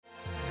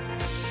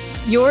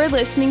You're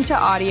listening to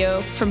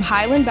audio from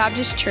Highland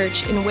Baptist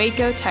Church in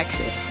Waco,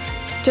 Texas.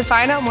 To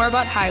find out more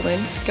about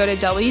Highland, go to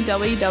www.hbcwaco.org.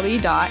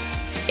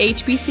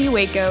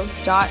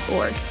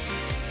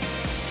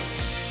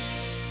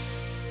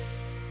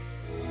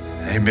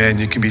 Amen.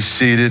 You can be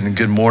seated, and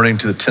good morning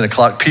to the 10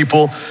 o'clock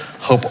people.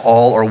 Hope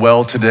all are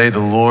well today. The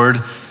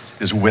Lord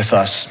is with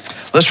us.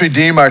 Let's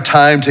redeem our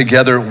time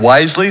together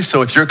wisely. So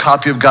with your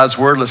copy of God's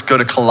word, let's go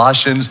to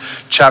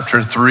Colossians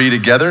chapter 3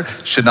 together.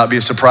 Should not be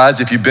a surprise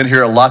if you've been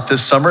here a lot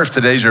this summer. If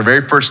today's your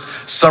very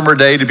first summer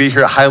day to be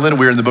here at Highland,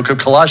 we're in the book of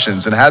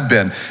Colossians and have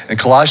been. And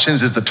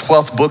Colossians is the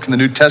 12th book in the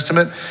New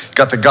Testament. You've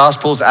got the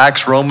Gospels,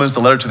 Acts, Romans, the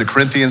letter to the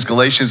Corinthians,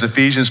 Galatians,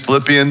 Ephesians,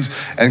 Philippians,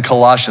 and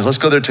Colossians. Let's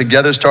go there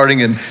together,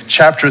 starting in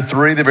chapter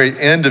 3, the very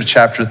end of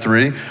chapter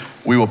 3.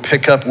 We will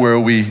pick up where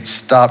we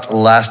stopped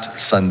last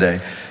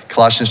Sunday.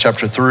 Colossians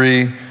chapter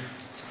 3.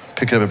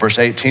 Pick it up at verse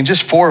 18.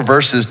 Just 4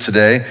 verses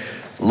today.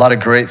 A lot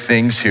of great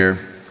things here.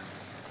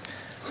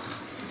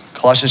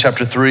 Colossians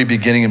chapter 3,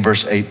 beginning in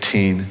verse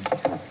 18.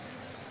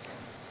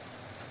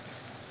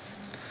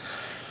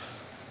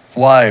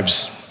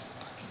 Wives,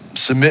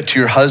 submit to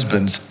your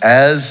husbands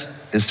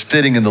as is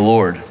fitting in the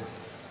Lord.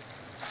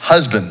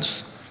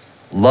 Husbands,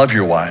 love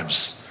your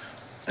wives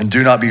and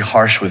do not be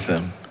harsh with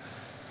them.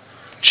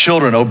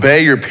 Children,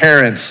 obey your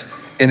parents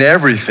in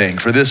everything,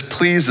 for this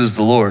pleases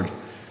the Lord.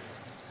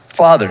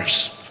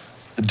 Fathers,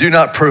 do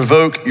not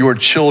provoke your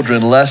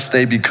children lest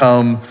they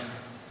become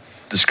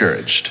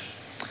discouraged.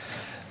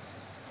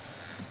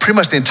 Pretty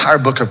much the entire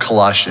book of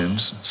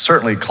Colossians,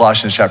 certainly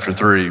Colossians chapter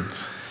 3,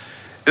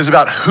 is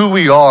about who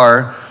we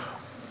are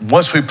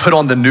once we put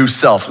on the new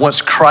self.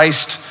 Once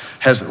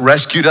Christ has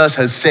rescued us,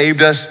 has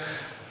saved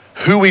us,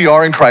 who we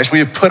are in Christ, we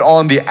have put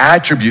on the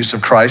attributes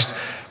of Christ.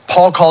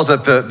 Paul calls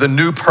it the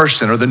new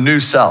person or the new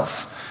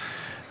self.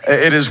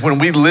 It is when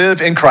we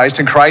live in Christ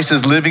and Christ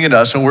is living in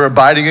us and we're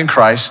abiding in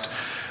Christ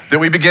that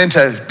we begin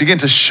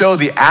to show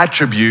the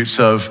attributes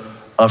of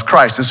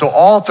Christ. And so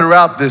all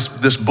throughout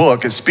this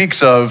book, it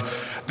speaks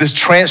of this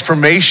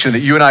transformation that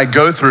you and I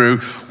go through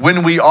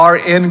when we are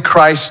in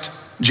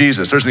Christ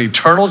Jesus. There's an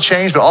eternal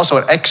change, but also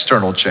an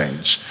external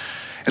change.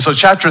 And so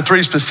chapter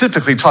 3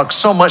 specifically talks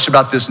so much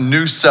about this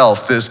new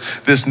self,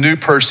 this new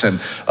person.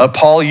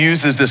 Paul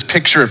uses this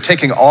picture of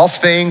taking off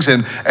things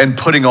and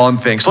putting on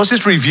things. So let's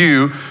just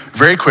review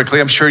very quickly.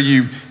 I'm sure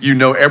you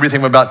know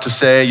everything I'm about to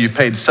say. You've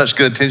paid such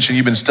good attention.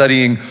 You've been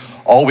studying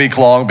all week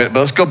long, but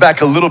let's go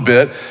back a little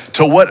bit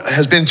to what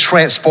has been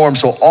transformed.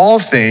 So all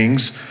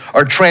things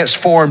are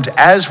transformed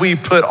as we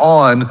put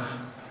on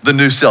the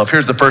new self.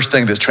 Here's the first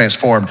thing that's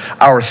transformed: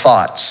 our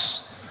thoughts.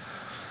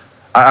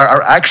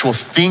 Our actual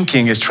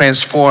thinking is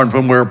transformed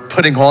when we're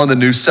putting on the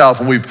new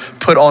self, when we've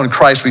put on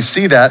Christ. We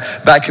see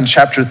that back in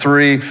chapter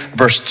 3,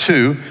 verse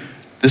 2.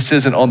 This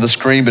isn't on the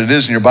screen, but it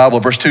is in your Bible.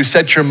 Verse 2,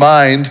 set your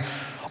mind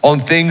on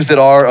things that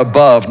are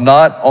above,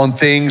 not on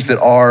things that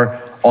are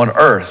on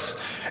earth.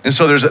 And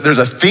so there's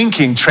a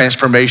thinking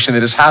transformation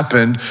that has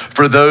happened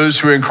for those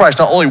who are in Christ.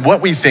 Not only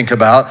what we think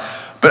about,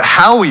 but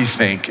how we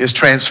think is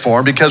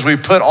transformed because we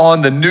put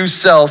on the new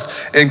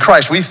self in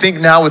Christ. We think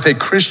now with a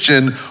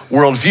Christian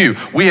worldview.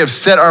 We have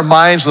set our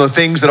minds on the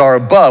things that are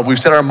above. We've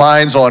set our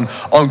minds on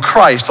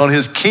Christ, on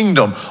his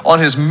kingdom, on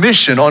his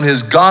mission, on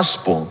his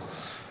gospel.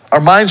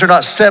 Our minds are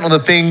not set on the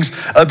things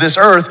of this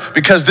earth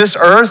because this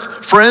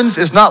earth, friends,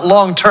 is not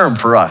long-term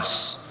for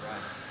us.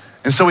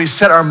 And so we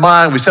set our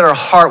mind, we set our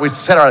heart, we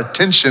set our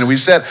attention, we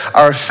set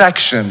our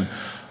affection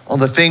on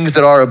the things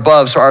that are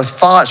above. So our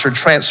thoughts are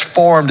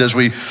transformed as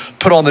we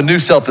put on the new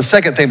self. The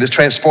second thing that's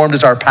transformed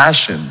is our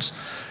passions.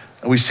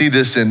 And we see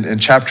this in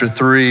chapter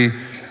 3,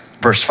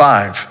 verse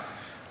 5.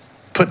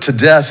 Put to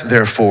death,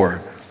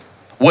 therefore,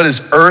 what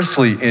is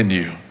earthly in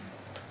you.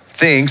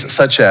 Things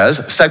such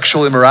as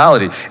sexual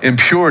immorality,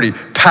 impurity,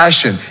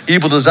 passion,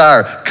 evil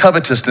desire,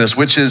 covetousness,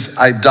 which is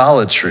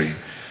idolatry.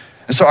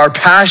 And so our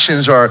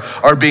passions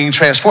are being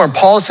transformed.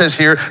 Paul says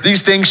here,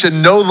 these things should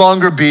no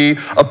longer be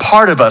a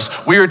part of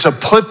us. We are to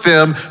put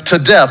them to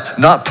death,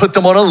 not put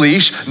them on a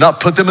leash, not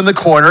put them in the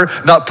corner,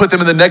 not put them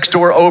in the next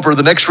door over,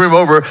 the next room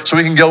over, so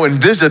we can go and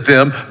visit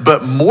them,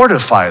 but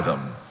mortify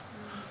them.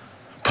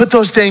 Put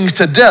those things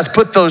to death,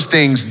 put those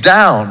things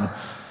down.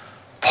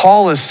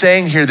 Paul is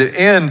saying here that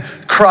in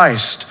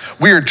Christ,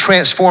 we are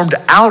transformed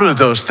out of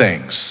those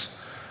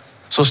things.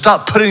 So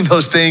stop putting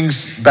those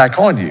things back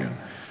on you.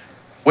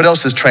 What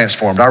else is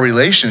transformed? Our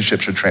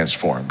relationships are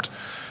transformed.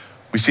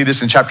 We see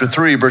this in chapter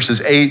 3,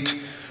 verses 8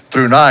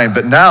 through 9.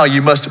 But now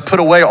you must put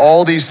away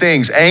all these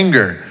things: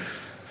 anger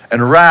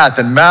and wrath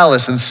and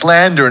malice and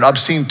slander and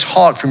obscene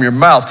talk from your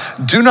mouth.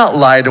 Do not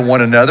lie to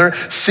one another,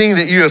 seeing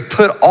that you have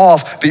put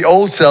off the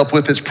old self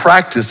with its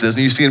practices.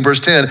 And you see in verse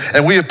 10,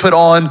 and we have put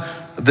on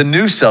the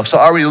new self. So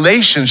our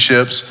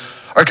relationships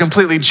are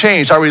completely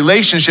changed. Our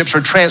relationships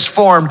are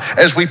transformed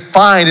as we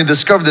find and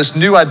discover this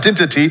new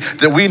identity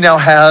that we now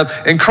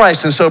have in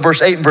Christ. And so verse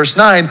 8 and verse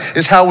 9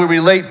 is how we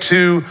relate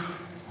to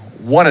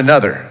one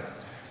another.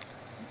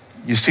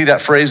 You see that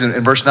phrase in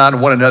verse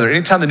 9, one another.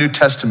 Anytime the New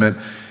Testament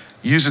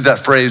uses that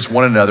phrase,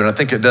 one another, and I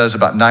think it does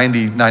about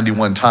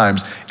 91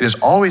 times, it is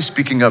always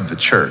speaking of the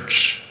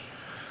church.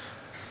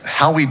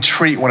 how we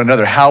treat one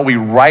another, how we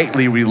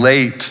rightly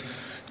relate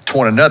to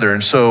one another.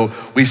 And so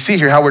we see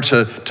here how we're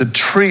to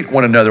treat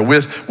one another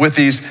with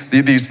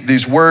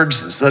these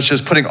words such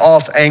as putting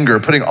off anger,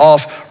 putting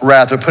off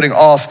wrath, or putting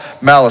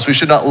off malice. We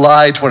should not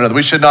lie to one another.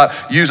 We should not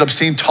use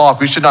obscene talk.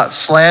 We should not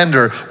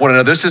slander one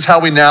another. This is how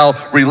we now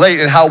relate,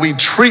 and how we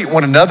treat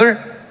one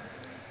another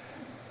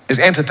is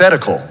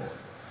antithetical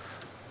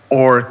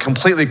or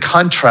completely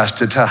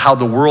contrasted to how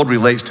the world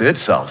relates to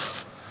itself.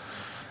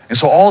 And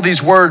so all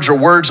these words are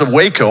words of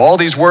Waco. All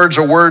these words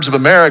are words of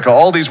America.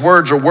 All these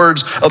words are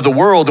words of the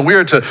world, and we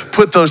are to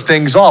put those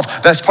things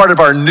off. That's part of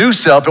our new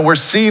self, and we're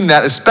seeing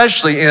that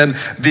especially in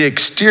the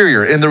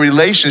exterior, in the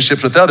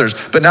relationships with others.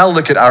 But now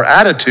look at our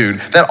attitude.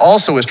 That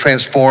also is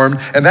transformed,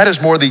 and that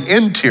is more the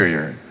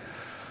interior.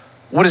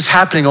 What is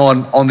happening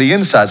on the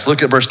insides?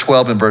 Look at verse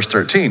 12 and verse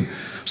 13.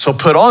 So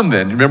put on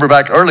then, remember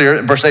back earlier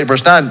in verse 8,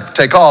 verse 9,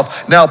 take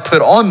off. Now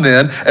put on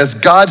then, as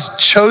God's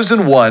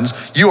chosen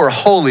ones, you are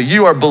holy,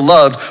 you are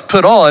beloved,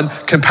 put on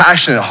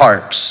compassionate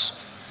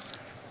hearts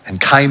and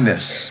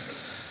kindness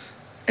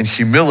and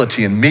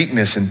humility and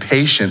meekness and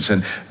patience,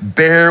 and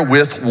bear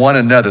with one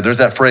another. There's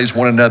that phrase,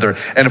 one another.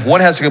 And if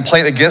one has a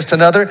complaint against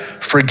another,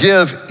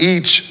 forgive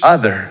each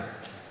other.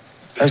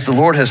 As the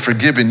Lord has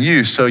forgiven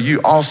you, so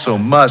you also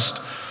must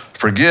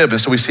forgive.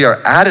 And so we see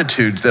our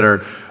attitudes that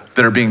are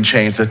being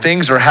changed. The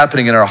things are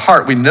happening in our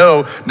heart. We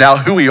know now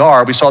who we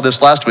are. We saw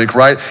this last week,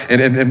 right?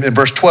 In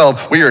verse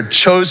 12, we are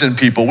chosen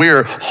people. We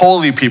are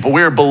holy people.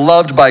 We are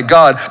beloved by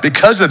God.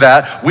 Because of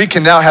that, we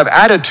can now have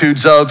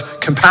attitudes of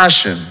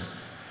compassion.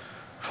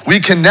 We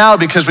can now,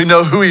 because we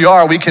know who we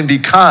are, we can be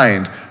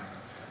kind.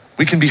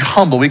 We can be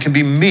humble. We can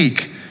be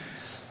meek.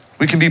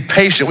 We can be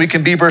patient. We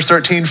can be, verse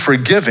 13,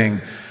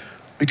 forgiving.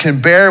 We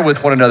can bear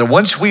with one another.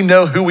 Once we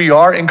know who we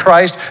are in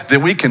Christ,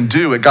 then we can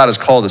do what God has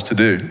called us to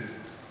do.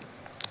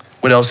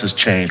 What else has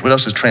changed? What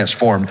else has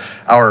transformed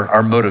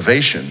our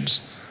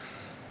motivations?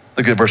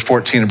 Look at verse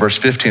 14 and verse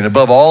 15.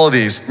 Above all of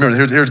these,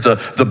 remember, here's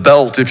the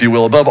belt, if you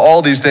will. Above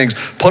all these things,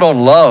 put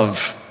on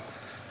love,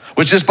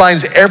 which just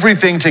binds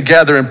everything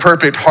together in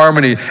perfect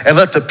harmony. And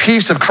let the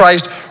peace of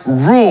Christ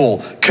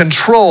rule,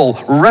 control,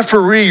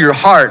 referee your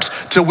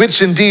hearts, to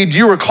which indeed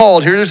you were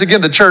called. Here it is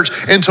again, the church,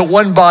 into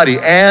one body,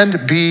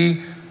 and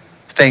be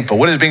thankful.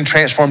 What is being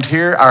transformed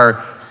here?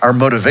 Our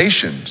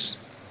motivations.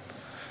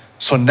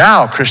 So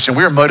now, Christian,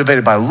 we are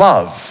motivated by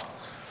love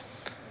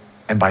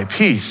and by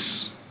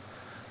peace.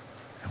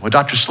 What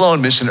Dr.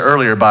 Sloan mentioned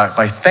earlier,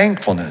 by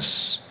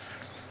thankfulness.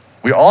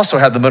 We also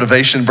have the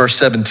motivation, verse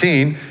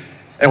 17,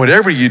 and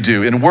whatever you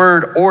do, in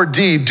word or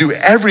deed, do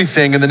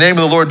everything in the name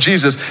of the Lord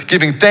Jesus,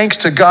 giving thanks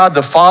to God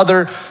the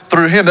Father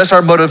through him. That's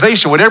our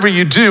motivation. Whatever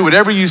you do,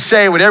 whatever you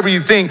say, whatever you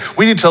think,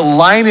 we need to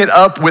line it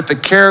up with the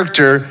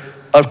character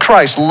of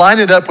Christ. Line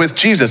it up with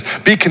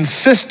Jesus. Be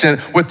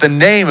consistent with the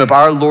name of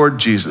our Lord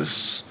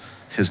Jesus,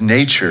 his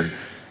nature,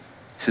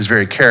 his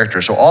very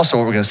character. So also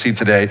what we're going to see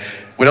today,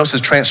 what else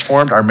has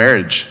transformed? Our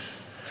marriage.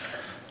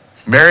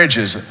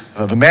 Marriages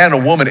of a man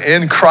and a woman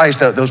in Christ,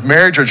 those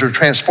marriages are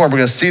transformed. We're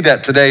going to see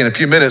that today in a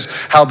few minutes,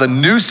 how the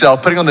new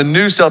self, putting on the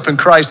new self in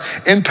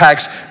Christ,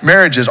 impacts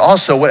marriages.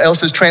 Also, what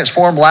else is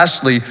transformed?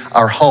 Lastly,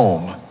 our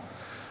home.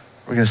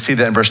 We're going to see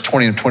that in verse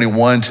 20 and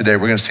 21 today.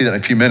 We're going to see that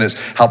in a few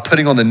minutes, how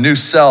putting on the new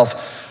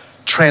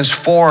self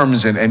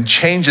transforms and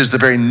changes the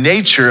very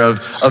nature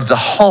of the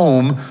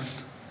home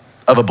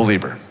of a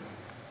believer.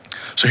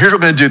 So here's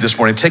what we're going to do this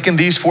morning. Taking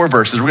these 4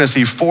 verses, we're going to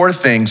see 4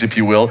 things, if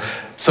you will,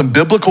 some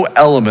biblical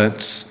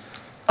elements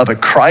of a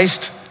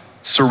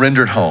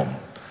Christ-surrendered home.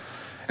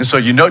 And so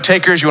you note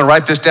takers, you want to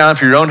write this down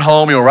for your own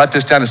home. You want to write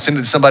this down and send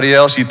it to somebody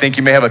else. You think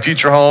you may have a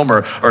future home or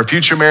a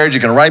future marriage. You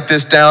can write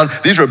this down.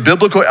 These are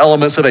biblical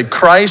elements of a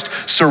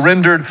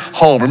Christ-surrendered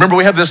home. Remember,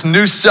 we have this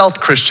new self,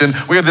 Christian.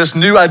 We have this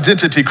new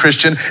identity,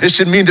 Christian. It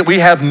should mean that we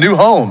have new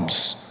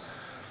homes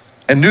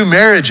and new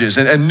marriages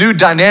and new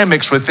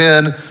dynamics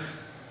within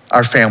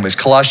our families.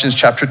 Colossians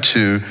chapter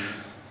 2,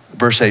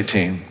 verse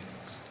 18.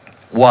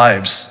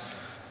 Wives,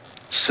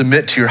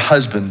 submit to your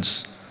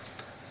husbands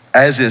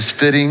as is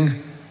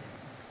fitting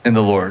in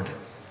the Lord.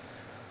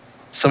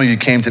 Some of you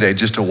came today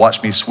just to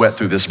watch me sweat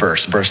through this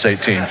verse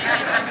 18.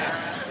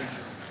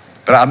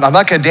 But I'm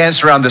not going to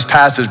dance around this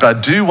passage, but I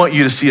do want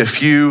you to see a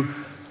few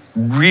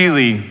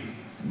really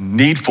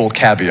needful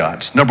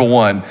caveats. Number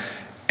 1,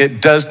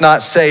 it does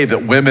not say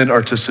that women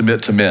are to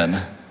submit to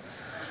men,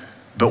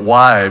 but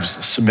wives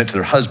submit to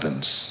their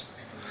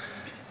husbands.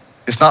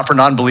 It's not for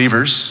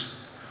non-believers.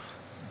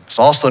 It's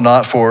also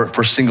not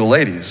for single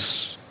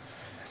ladies.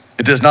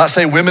 It does not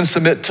say women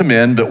submit to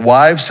men, but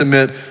wives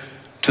submit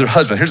to their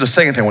husband. Here's the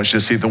second thing I want you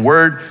to see. The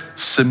word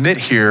submit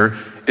here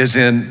is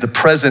in the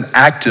present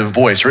active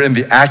voice, or in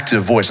the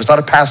active voice. It's not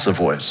a passive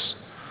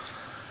voice.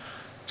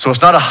 So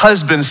it's not a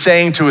husband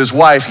saying to his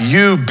wife,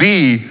 you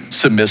be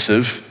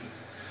submissive.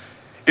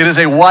 It is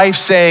a wife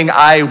saying,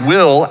 I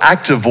will,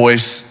 active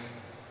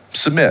voice,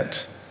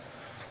 submit.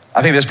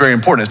 I think that's very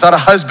important. It's not a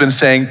husband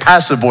saying,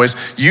 passive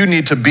voice, you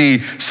need to be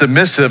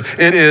submissive.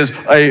 It is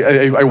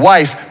a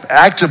wife,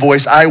 active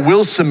voice, I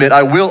will submit,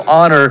 I will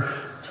honor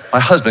my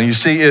husband. You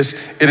see,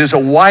 it is a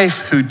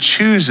wife who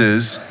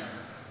chooses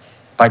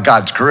by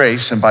God's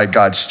grace and by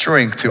God's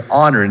strength to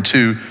honor and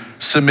to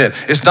submit.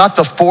 It's not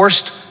the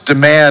forced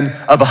demand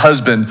of a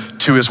husband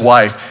to his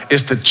wife.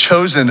 It's the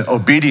chosen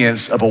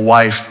obedience of a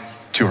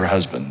wife to her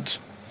husband.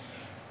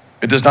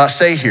 It does not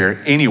say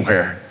here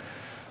anywhere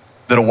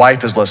that a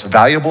wife is less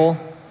valuable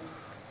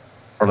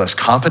or less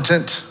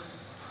competent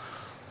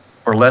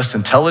or less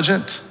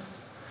intelligent.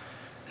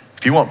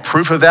 If you want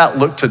proof of that,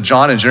 look to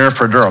John and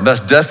Jennifer Durham.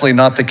 That's definitely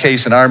not the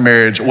case in our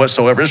marriage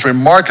whatsoever. It's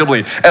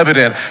remarkably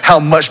evident how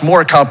much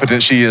more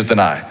competent she is than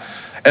I,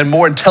 and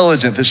more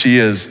intelligent than she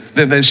is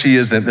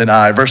than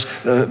I.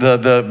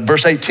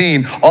 Verse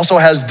 18 also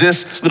has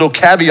this little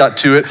caveat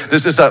to it.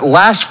 This is that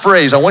last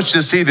phrase. I want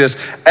you to see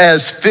this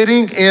as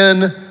fitting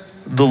in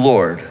the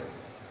Lord.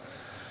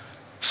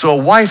 So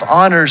a wife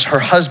honors her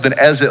husband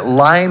as it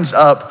lines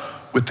up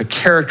with the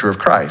character of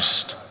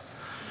Christ,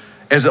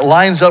 as it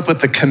lines up with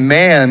the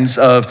commands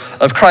of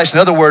Christ. In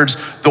other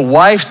words, the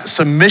wife's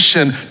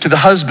submission to the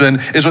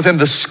husband is within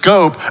the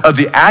scope of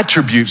the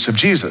attributes of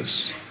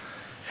Jesus.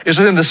 It's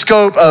within the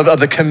scope of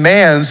the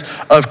commands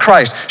of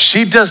Christ.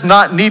 She does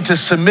not need to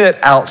submit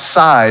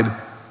outside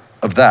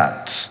of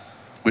that,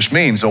 which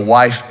means a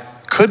wife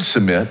could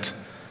submit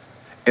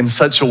in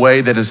such a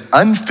way that is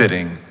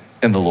unfitting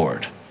in the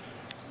Lord,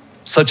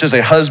 such as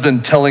a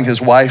husband telling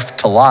his wife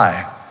to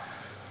lie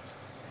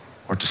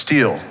or to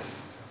steal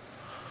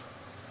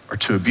or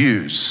to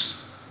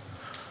abuse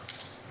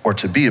or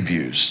to be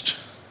abused.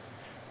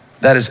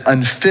 That is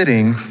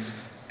unfitting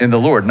in the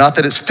Lord. Not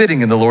that it's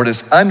fitting in the Lord,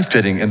 it's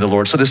unfitting in the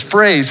Lord. So this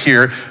phrase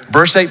here,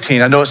 verse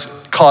 18, I know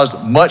it's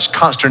caused much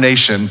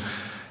consternation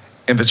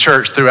in the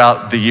church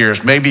throughout the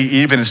years, maybe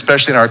even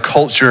especially in our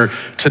culture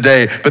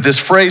today. But this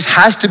phrase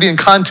has to be in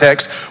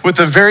context with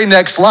the very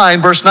next line,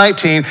 verse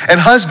 19, and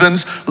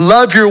husbands,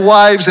 love your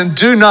wives and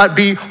do not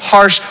be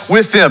harsh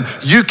with them.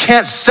 You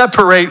can't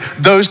separate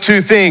those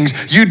two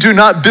things. You do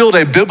not build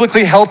a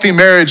biblically healthy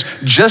marriage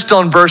just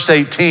on verse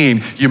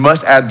 18. You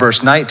must add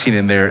verse 19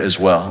 in there as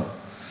well.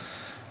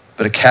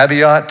 But a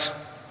caveat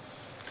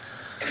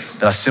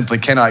that I simply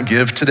cannot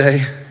give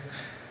today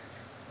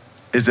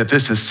is that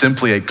this is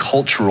simply a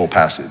cultural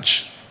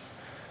passage.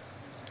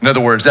 In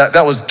other words, that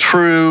was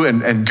true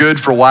and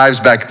good for wives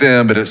back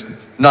then, but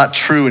it's not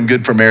true and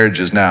good for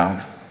marriages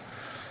now.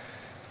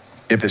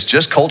 If it's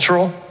just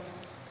cultural,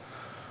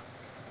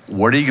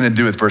 what are you gonna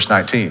do with verse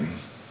 19?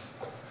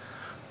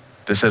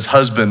 That says,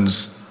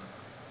 husbands,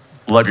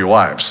 love your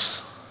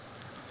wives.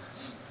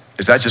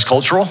 Is that just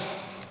cultural?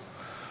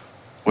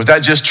 Was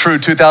that just true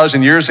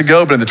 2,000 years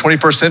ago, but in the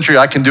 21st century,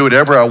 I can do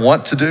whatever I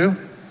want to do?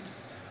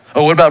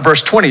 Oh, what about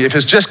verse 20? If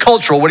it's just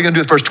cultural, what are you gonna do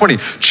with verse 20?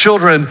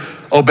 Children,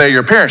 obey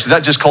your parents. Is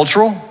that just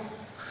cultural?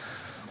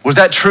 Was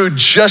that true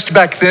just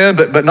back then,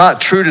 but not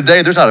true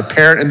today? There's not a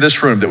parent in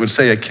this room that would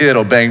say a kid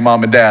obeying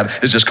mom and dad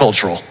is just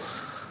cultural.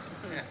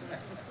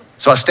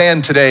 So I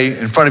stand today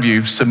in front of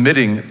you,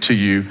 submitting to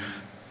you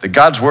that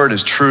God's word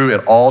is true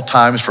at all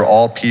times for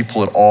all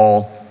people at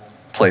all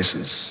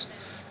places.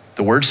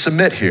 The word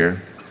submit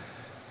here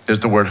is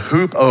the word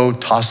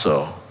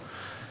hupotasso.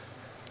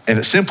 And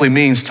it simply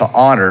means to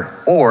honor,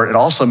 or it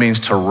also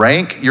means to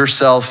rank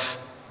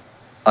yourself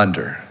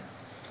under.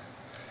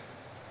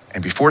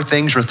 And before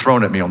things are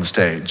thrown at me on the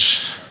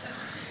stage,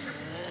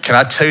 can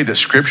I tell you that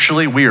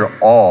scripturally we are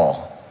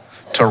all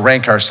to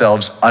rank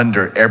ourselves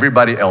under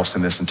everybody else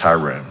in this entire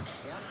room.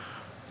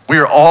 We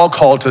are all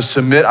called to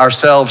submit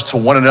ourselves to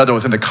one another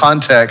within the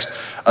context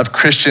of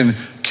Christian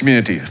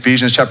community.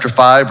 Ephesians chapter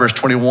 5, verse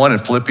 21,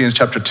 and Philippians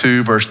chapter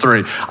 2, verse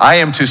 3. I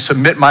am to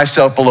submit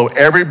myself below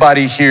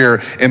everybody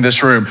here in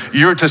this room.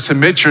 You're to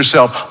submit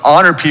yourself,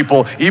 honor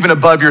people, even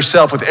above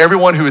yourself, with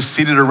everyone who is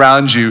seated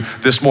around you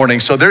this morning.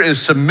 So there is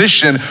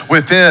submission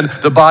within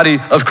the body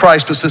of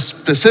Christ. But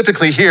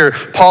specifically here,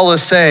 Paul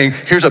is saying,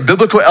 here's a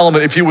biblical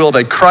element, if you will, of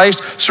a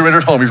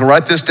Christ-surrendered home. You can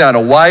write this down: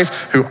 a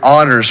wife who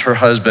honors her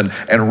husband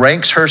and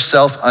ranks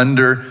herself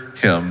under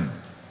him.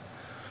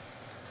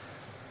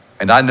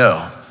 And I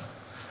know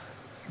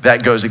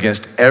that goes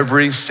against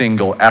every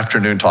single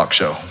afternoon talk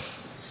show.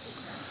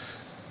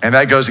 And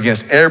that goes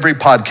against every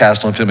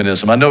podcast on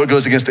feminism. I know it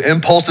goes against the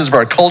impulses of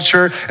our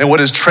culture and what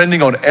is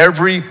trending on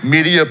every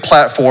media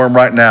platform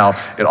right now.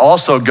 It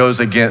also goes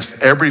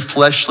against every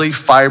fleshly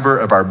fiber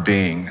of our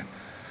being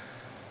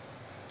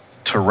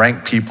to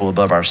rank people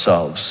above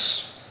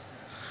ourselves.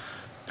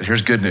 But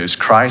here's good news.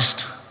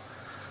 Christ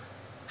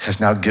has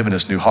now given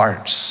us new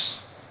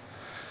hearts.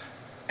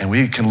 And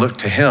we can look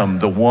to him,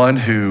 the one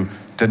who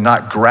did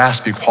not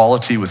grasp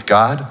equality with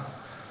God,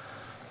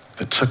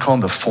 but took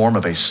on the form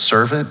of a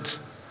servant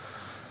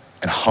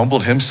and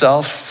humbled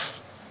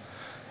himself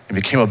and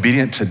became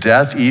obedient to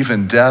death,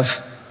 even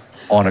death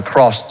on a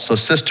cross. So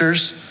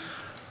sisters,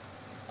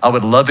 I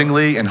would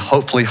lovingly and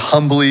hopefully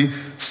humbly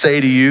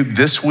say to you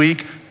this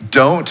week,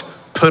 don't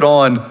put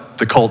on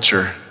the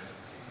culture.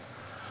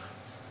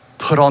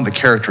 Put on the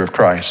character of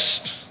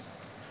Christ.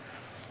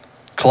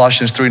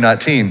 Colossians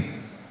 3:19,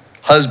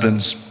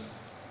 husbands,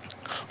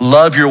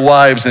 love your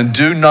wives and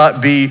do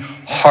not be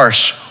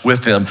harsh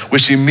with them,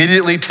 which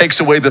immediately takes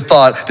away the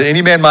thought that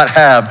any man might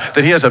have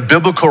that he has a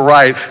biblical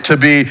right to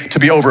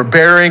be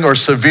overbearing or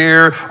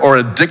severe or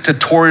a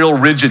dictatorial,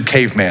 rigid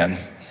caveman.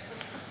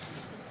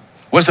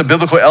 What's a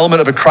biblical element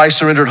of a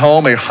Christ-surrendered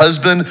home? A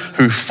husband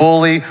who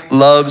fully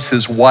loves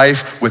his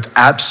wife with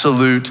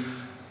absolute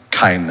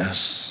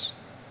kindness.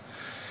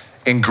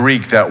 In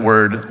Greek, that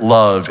word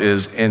love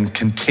is in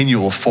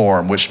continual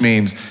form, which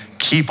means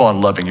keep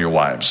on loving your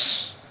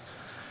wives.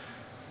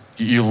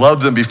 You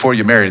loved them before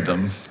you married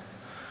them.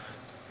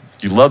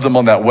 You loved them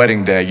on that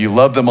wedding day. You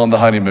loved them on the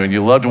honeymoon.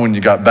 You loved them when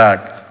you got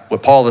back.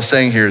 What Paul is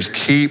saying here is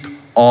keep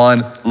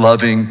on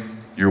loving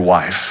your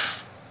wife.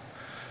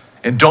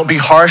 And don't be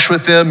harsh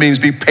with them means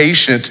be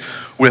patient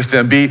with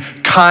them. Be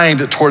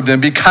kind toward them.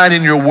 Be kind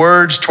in your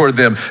words toward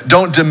them.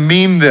 Don't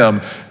demean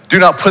them. Do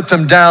not put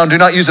them down. Do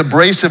not use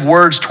abrasive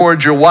words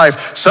toward your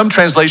wife. Some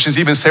translations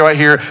even say right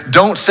here,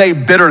 don't say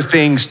bitter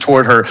things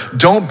toward her.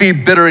 Don't be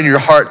bitter in your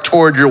heart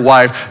toward your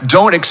wife.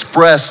 Don't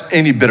express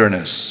any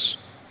bitterness.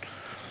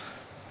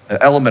 An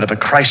element of a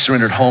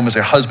Christ-surrendered home is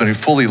a husband who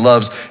fully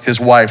loves his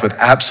wife with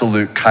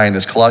absolute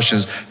kindness.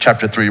 Colossians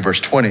chapter 3, verse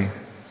 20.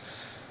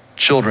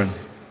 Children,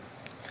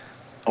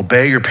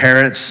 obey your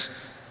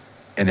parents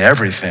in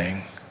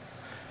everything,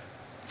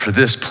 for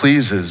this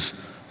pleases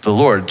the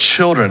Lord.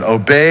 Children,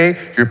 obey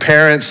your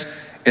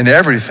parents in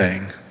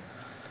everything.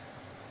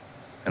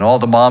 And all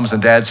the moms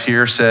and dads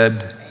here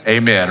said,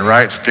 amen,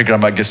 right? Figured I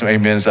might get some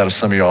amens out of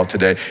some of y'all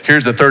today.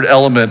 Here's the third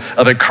element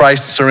of a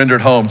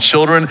Christ-surrendered home.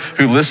 Children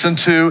who listen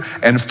to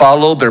and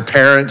follow their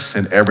parents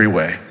in every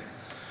way.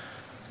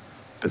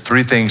 But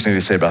three things I need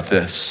to say about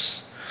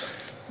this.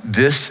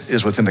 This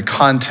is within the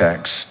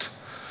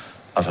context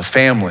of a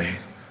family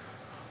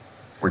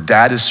where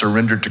dad is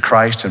surrendered to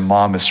Christ and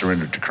mom is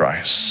surrendered to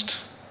Christ.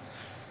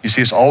 You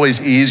see, it's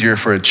always easier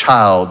for a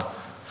child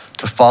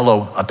to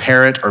follow a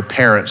parent or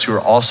parents who are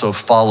also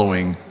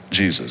following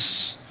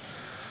Jesus.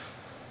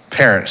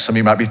 Parents, some of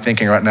you might be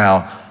thinking right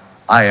now,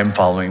 I am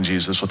following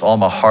Jesus with all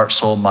my heart,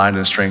 soul, mind,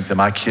 and strength, and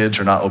my kids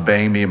are not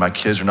obeying me, and my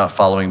kids are not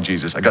following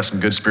Jesus. I got some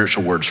good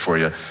spiritual words for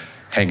you.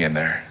 Hang in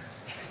there.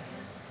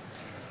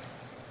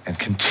 And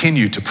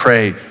continue to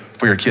pray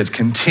for your kids.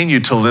 Continue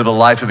to live a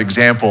life of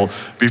example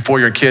before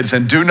your kids,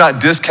 and do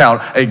not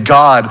discount a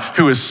God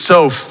who is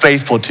so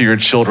faithful to your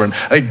children,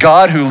 a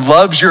God who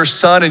loves your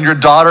son and your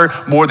daughter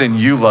more than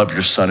you love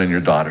your son and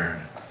your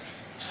daughter.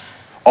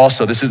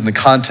 Also, this is in the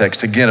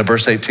context, again, of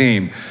verse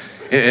 18,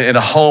 in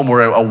a home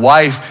where a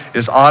wife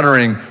is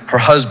honoring her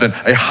husband,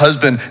 a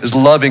husband is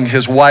loving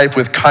his wife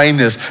with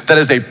kindness. That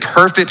is a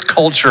perfect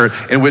culture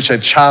in which a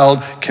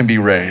child can be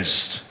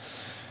raised.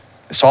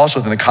 It's also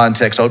within the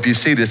context, I hope you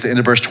see this, the end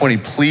of verse 20,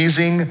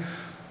 pleasing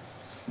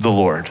the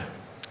Lord.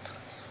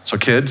 So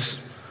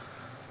kids,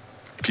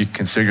 if you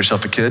consider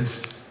yourself a kid,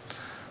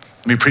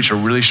 let me preach a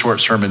really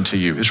short sermon to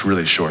you. It's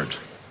really short.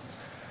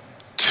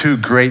 Two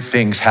great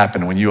things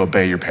happen when you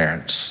obey your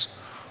parents.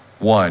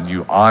 One,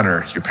 you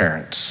honor your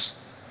parents.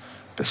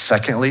 But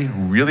secondly,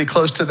 really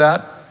close to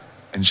that,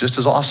 and just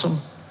as awesome,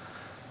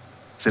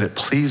 is that it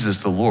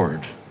pleases the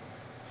Lord.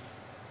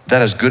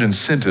 That is good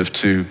incentive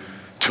to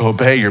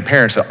obey your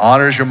parents. It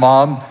honors your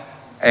mom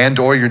and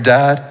or your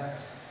dad.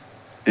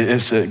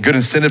 It's a good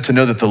incentive to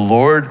know that the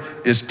Lord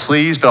is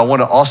pleased, but I want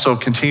to also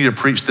continue to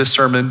preach this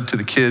sermon to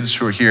the kids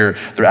who are here.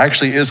 There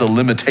actually is a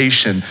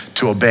limitation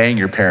to obeying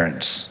your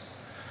parents.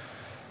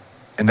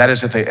 And that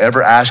is if they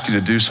ever ask you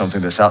to do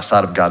something that's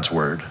outside of God's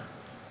word,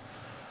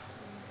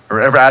 or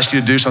ever ask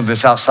you to do something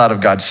that's outside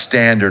of God's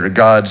standard or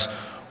God's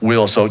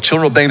will. So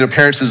children obeying their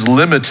parents is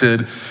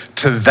limited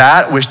to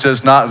that which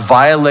does not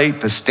violate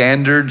the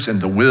standards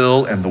and the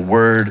will and the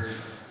word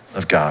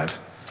of God.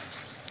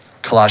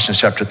 Colossians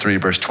chapter 3,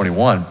 verse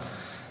 21.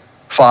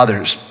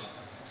 Fathers,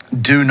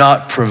 do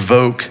not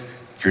provoke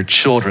your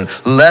children,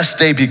 lest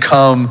they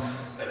become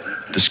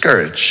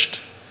discouraged.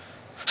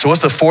 So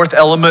what's the fourth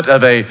element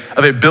of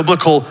the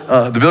biblical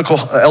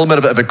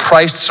element of a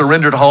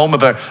Christ-surrendered home,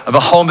 of a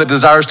home that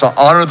desires to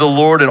honor the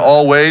Lord in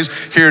all ways?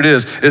 Here it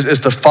is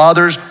the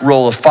father's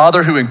role, a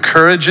father who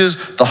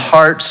encourages the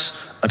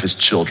hearts of his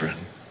children.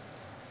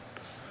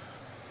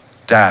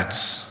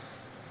 Dads,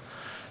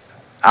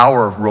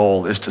 our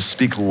role is to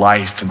speak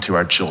life into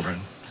our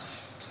children.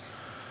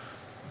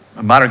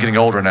 Mine are getting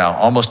older now,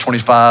 almost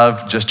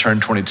 25, just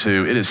turned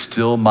 22. It is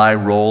still my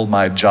role,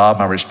 my job,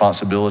 my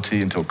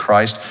responsibility until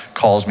Christ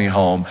calls me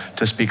home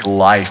to speak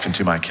life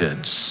into my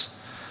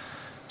kids.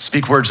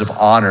 Speak words of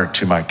honor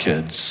to my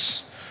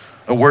kids.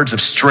 Words of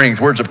strength,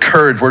 words of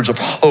courage, words of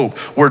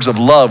hope, words of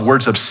love,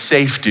 words of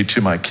safety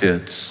to my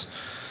kids.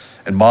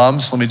 And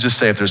moms, let me just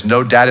say, if there's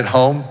no dad at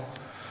home,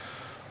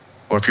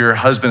 or if your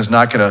husband's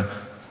not gonna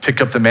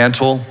pick up the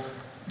mantle,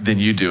 then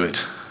you do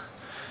it.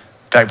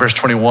 In fact, verse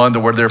 21, the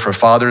word there for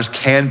fathers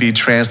can be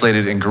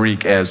translated in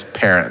Greek as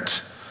parent.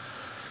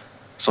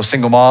 So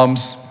single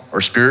moms, or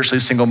spiritually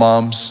single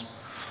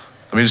moms,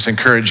 let me just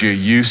encourage you,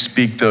 you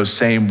speak those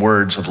same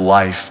words of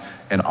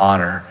life and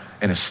honor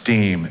and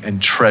esteem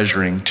and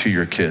treasuring to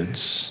your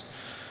kids.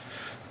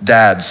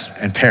 Dads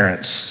and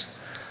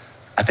parents,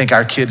 I think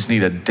our kids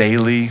need a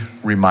daily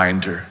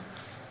reminder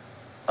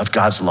of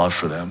God's love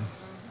for them.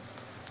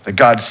 That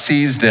God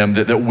sees them,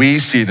 that we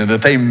see them,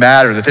 that they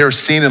matter, that they are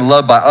seen and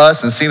loved by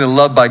us and seen and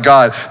loved by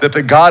God, that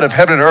the God of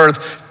heaven and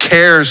earth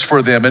cares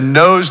for them and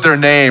knows their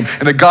name,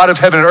 and the God of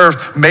heaven and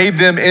earth made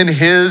them in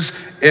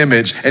his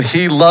image, and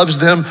he loves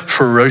them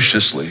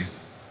ferociously.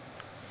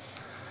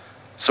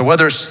 So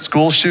whether it's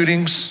school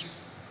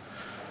shootings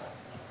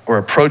or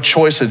a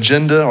pro-choice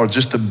agenda or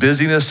just the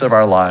busyness of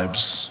our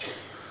lives,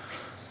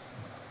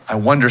 I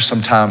wonder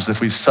sometimes if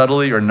we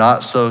subtly or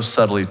not so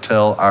subtly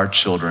tell our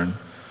children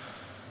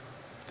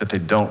that they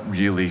don't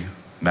really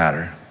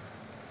matter.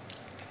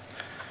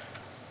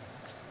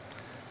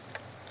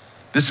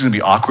 This is gonna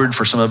be awkward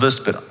for some of us,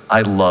 but I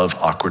love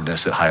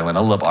awkwardness at Highland.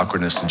 I love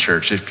awkwardness in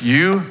church. If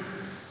you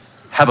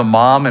have a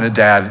mom and a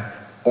dad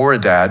or a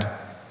dad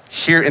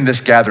here in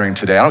this gathering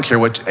today, I don't care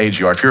what age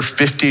you are. If you're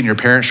 50 and your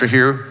parents are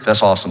here,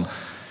 that's awesome.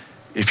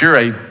 If you're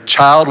a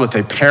child with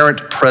a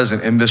parent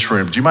present in this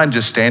room, do you mind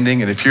just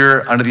standing? And if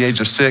you're under the age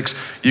of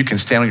 6, you can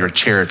stand on your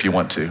chair if you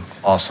want to.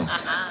 Awesome.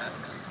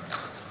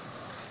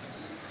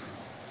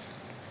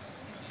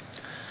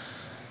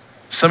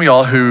 Some of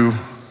y'all who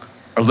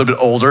are a little bit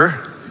older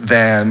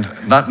than,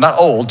 not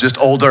old, just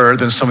older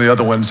than some of the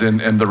other ones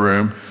in the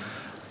room,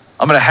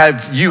 I'm gonna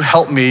have you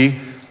help me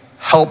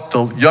help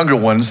the younger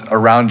ones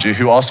around you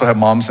who also have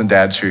moms and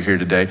dads who are here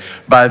today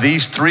by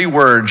these 3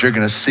 words you're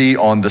gonna see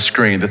on the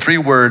screen. The 3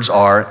 words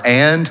are,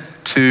 and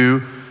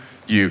to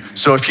you.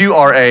 So if you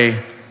are a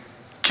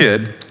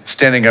kid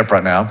standing up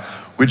right now,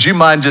 would you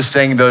mind just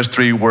saying those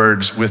 3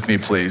 words with me,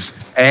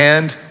 please?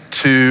 And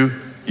to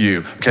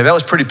you. Okay, that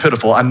was pretty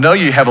pitiful. I know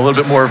you have a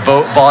little bit more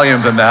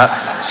volume than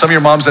that. Some of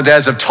your moms and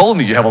dads have told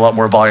me you have a lot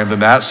more volume than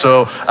that.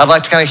 So I'd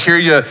like to kind of hear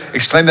you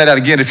exclaim that out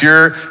again. If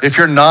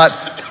you're not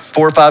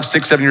 4, 5,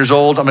 6, 7 years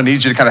old, I'm gonna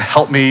need you to kind of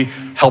help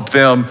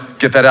them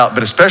get that out.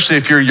 But especially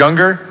if you're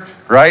younger,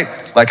 right?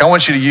 Like I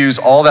want you to use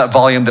all that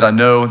volume that I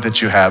know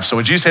that you have. So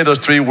would you say those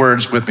 3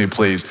 words with me,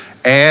 please?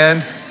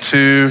 And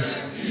to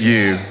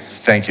you.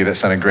 Thank you, that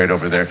sounded great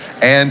over there.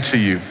 And to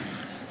you.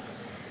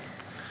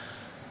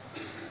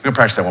 We're gonna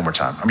practice that one more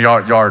time. I mean,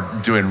 y'all are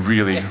doing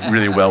really,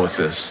 really well with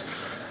this.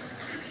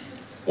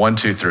 1,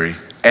 2, 3.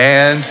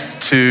 And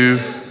to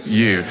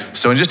you.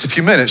 So in just a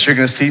few minutes, you're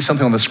gonna see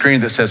something on the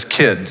screen that says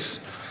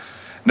kids.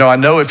 Now, I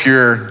know if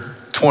you're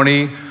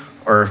 20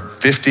 or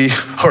 50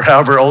 or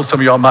however old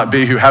some of y'all might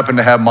be who happen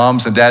to have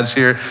moms and dads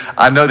here,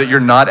 I know that you're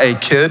not a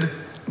kid.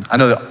 I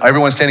know that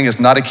everyone standing is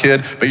not a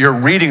kid, but you're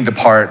reading the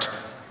part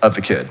of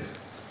the kid.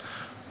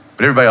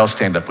 But everybody else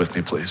stand up with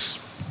me,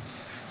 please.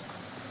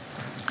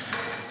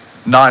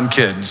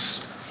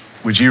 Non-kids,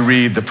 would you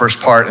read the first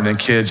part, and then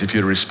kids, if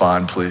you'd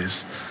respond,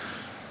 please.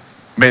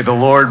 May the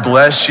Lord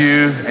bless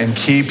you and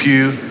keep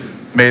you.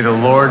 May the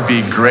Lord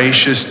be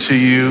gracious to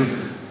you.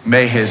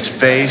 May his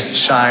face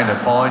shine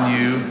upon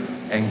you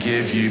and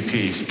give you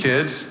peace.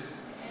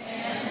 Kids?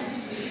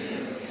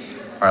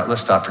 All right,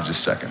 let's stop for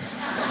just a second.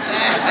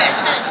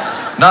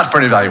 Not for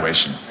an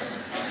evaluation.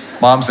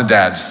 Moms and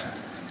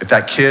dads, if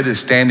that kid is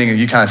standing and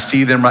you kind of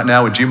see them right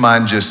now, would you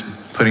mind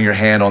just putting your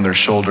hand on their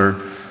shoulder,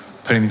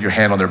 putting your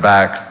hand on their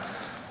back,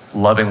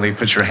 lovingly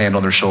put your hand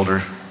on their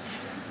shoulder?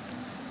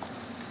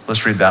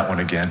 Let's read that one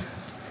again.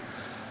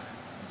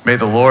 May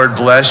the Lord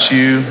bless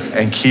you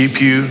and keep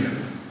you.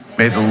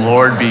 May the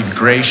Lord be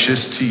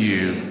gracious to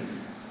you.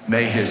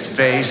 May his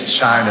face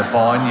shine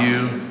upon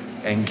you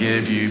and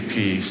give you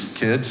peace.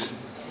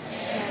 Kids?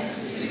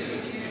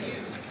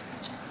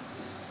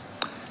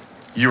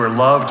 You are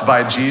loved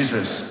by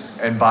Jesus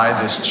and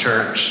by this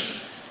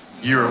church.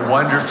 You are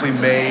wonderfully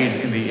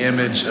made in the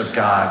image of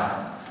God.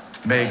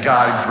 May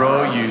God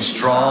grow you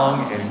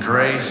strong in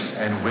grace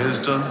and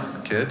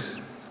wisdom. Kids?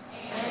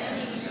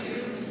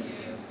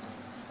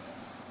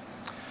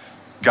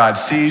 God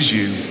sees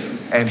you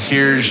and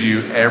hears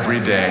you every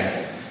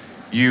day.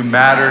 You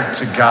matter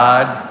to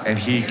God and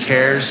he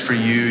cares for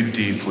you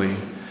deeply.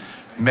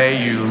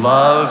 May you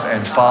love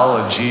and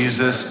follow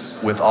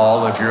Jesus with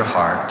all of your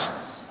heart.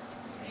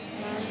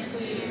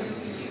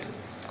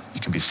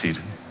 You can be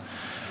seated.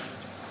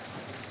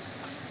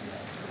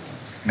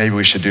 Maybe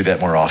we should do that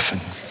more often.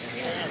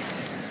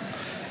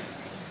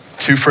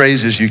 2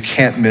 phrases you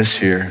can't miss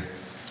here.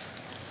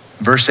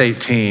 Verse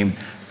 18,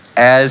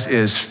 as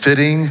is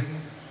fitting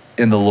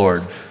in the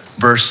Lord.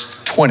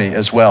 Verse 20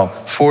 as well,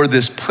 for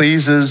this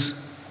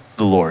pleases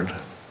the Lord.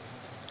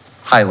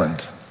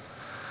 Highland.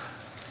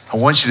 I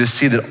want you to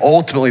see that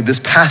ultimately this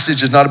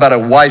passage is not about a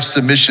wife's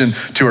submission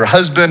to her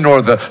husband or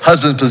the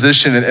husband's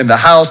position in the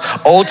house.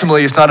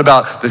 Ultimately, it's not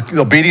about the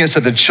obedience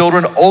of the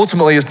children.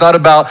 Ultimately, it's not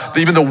about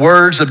even the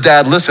words of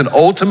dad. Listen,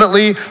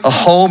 ultimately, a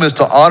home is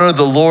to honor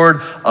the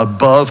Lord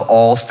above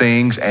all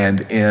things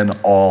and in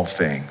all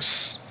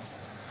things.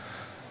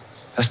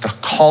 That's the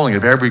calling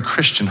of every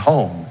Christian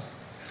home.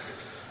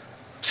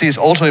 See, it's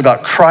ultimately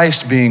about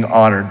Christ being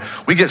honored.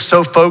 We get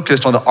so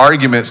focused on the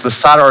arguments, the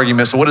side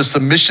arguments, and what does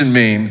submission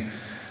mean,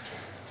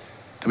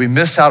 that we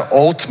miss out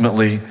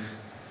ultimately,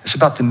 It's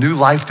about the new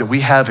life that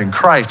we have in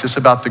Christ. It's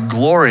about the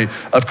glory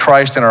of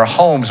Christ in our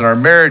homes and our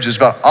marriages. It's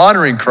about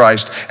honoring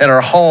Christ in our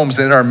homes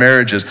and in our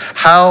marriages.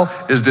 How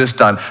is this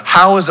done?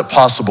 How is it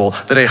possible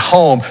that a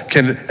home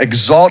can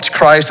exalt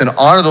Christ and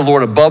honor the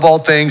Lord above all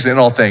things and in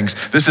all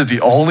things? This is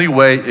the only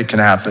way it can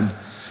happen.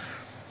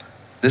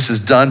 This is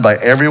done by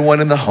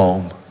everyone in the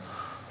home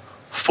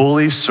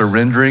fully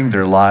surrendering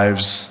their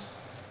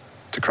lives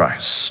to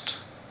Christ.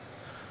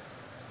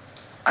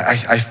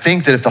 I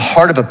think that if the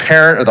heart of a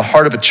parent or the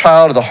heart of a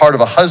child or the heart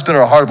of a husband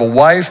or the heart of a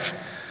wife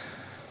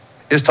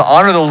is to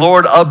honor the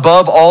Lord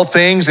above all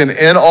things and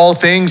in all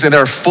things, and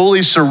they're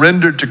fully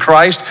surrendered to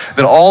Christ,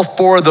 then all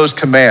four of those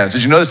commands,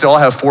 did you notice they all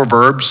have four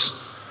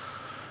verbs?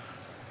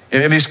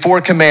 In these four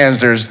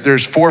commands,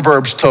 there's four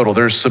verbs total.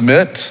 There's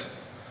submit,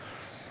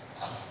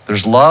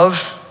 there's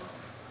love,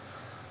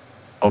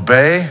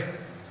 obey,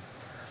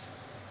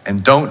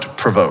 and don't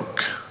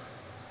provoke.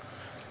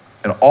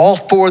 And all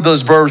four of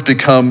those verbs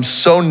become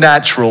so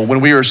natural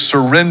when we are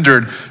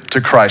surrendered to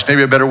Christ.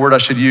 Maybe a better word I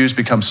should use,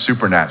 become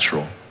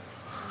supernatural.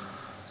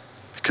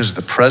 Because of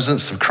the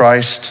presence of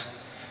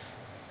Christ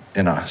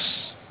in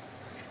us.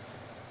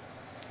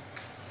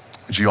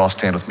 Would you all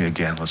stand with me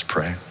again? Let's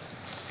pray.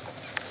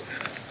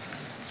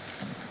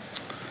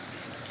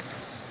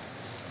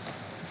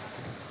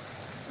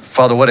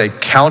 Father, what a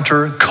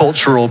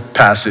counter-cultural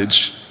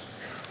passage.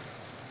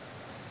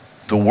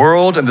 The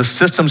world and the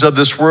systems of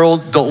this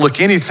world don't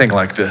look anything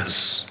like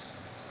this.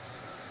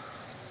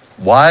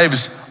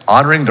 Wives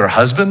honoring their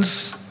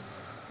husbands.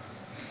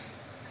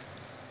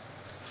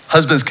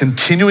 Husbands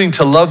continuing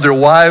to love their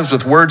wives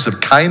with words of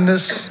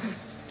kindness.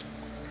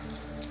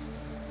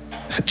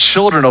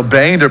 Children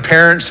obeying their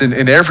parents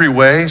in every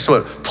way so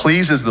it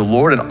pleases the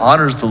Lord and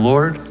honors the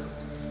Lord.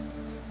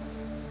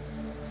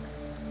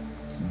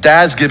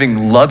 Dads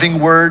giving loving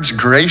words,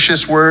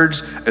 gracious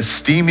words,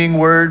 esteeming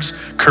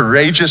words,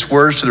 courageous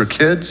words to their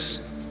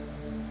kids.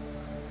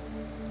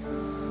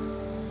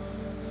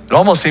 It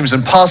almost seems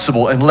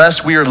impossible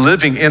unless we are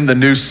living in the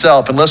new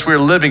self, unless we are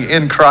living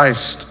in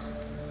Christ.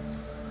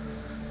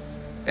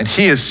 And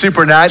He is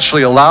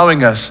supernaturally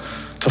allowing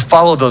us to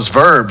follow those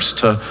verbs,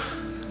 to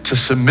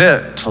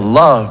submit, to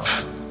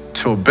love,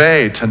 to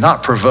obey, to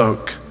not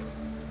provoke.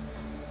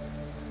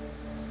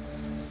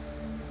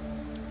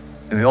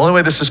 And the only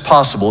way this is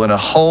possible in a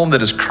home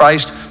that is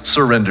Christ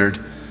surrendered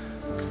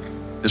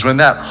is when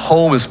that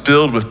home is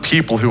filled with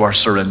people who are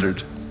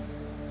surrendered.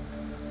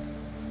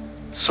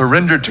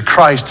 Surrendered to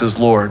Christ as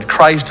Lord,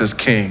 Christ as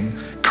King,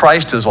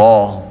 Christ as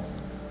all.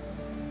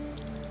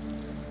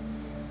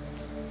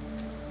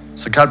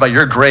 So God, by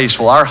your grace,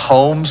 will our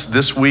homes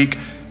this week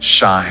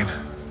shine?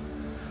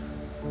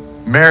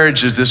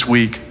 Marriages this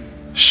week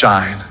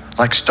shine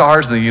like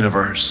stars in the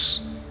universe.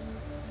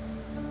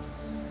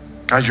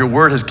 God, your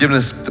word has given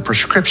us the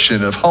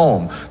prescription of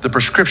home, the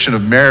prescription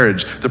of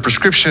marriage, the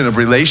prescription of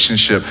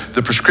relationship,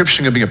 the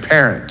prescription of being a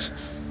parent.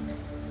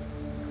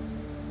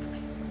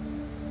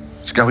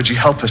 So God, would you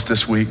help us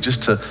this week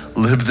just to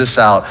live this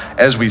out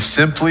as we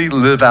simply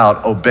live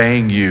out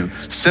obeying you,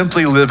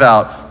 simply live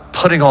out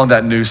putting on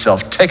that new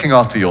self, taking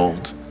off the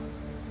old.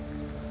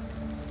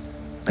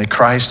 May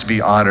Christ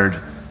be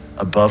honored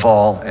above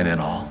all and in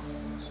all.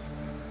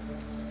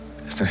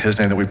 It's in His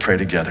name that we pray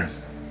together.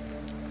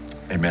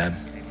 Amen.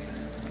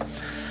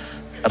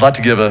 I'd like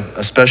to give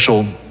a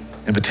special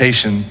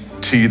invitation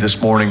to you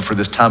this morning for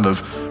this time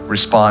of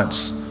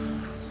response.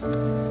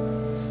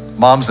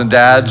 Moms and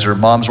dads, or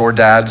moms or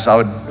dads, I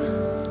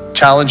would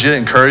challenge you,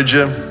 encourage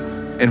you,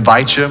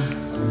 invite you.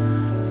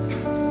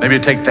 Maybe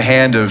to take the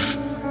hand of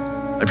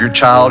your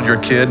child, your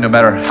kid, no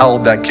matter how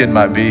old that kid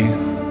might be.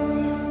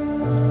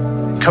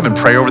 Come and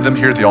pray over them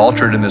here at the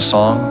altar in this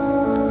song.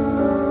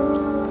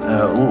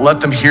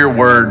 Let them hear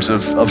words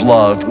of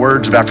love,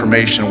 words of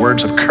affirmation,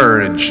 words of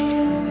courage,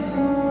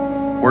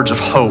 words of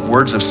hope,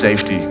 words of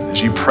safety as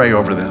you pray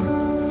over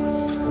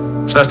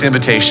them. So that's the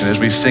invitation as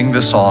we sing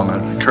this song. I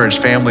encourage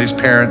families,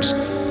 parents,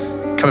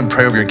 come and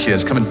pray over your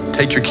kids. Come and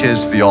take your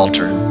kids to the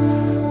altar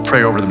and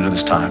pray over them during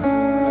this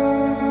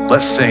time.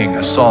 Let's sing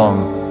a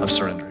song of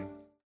surrender.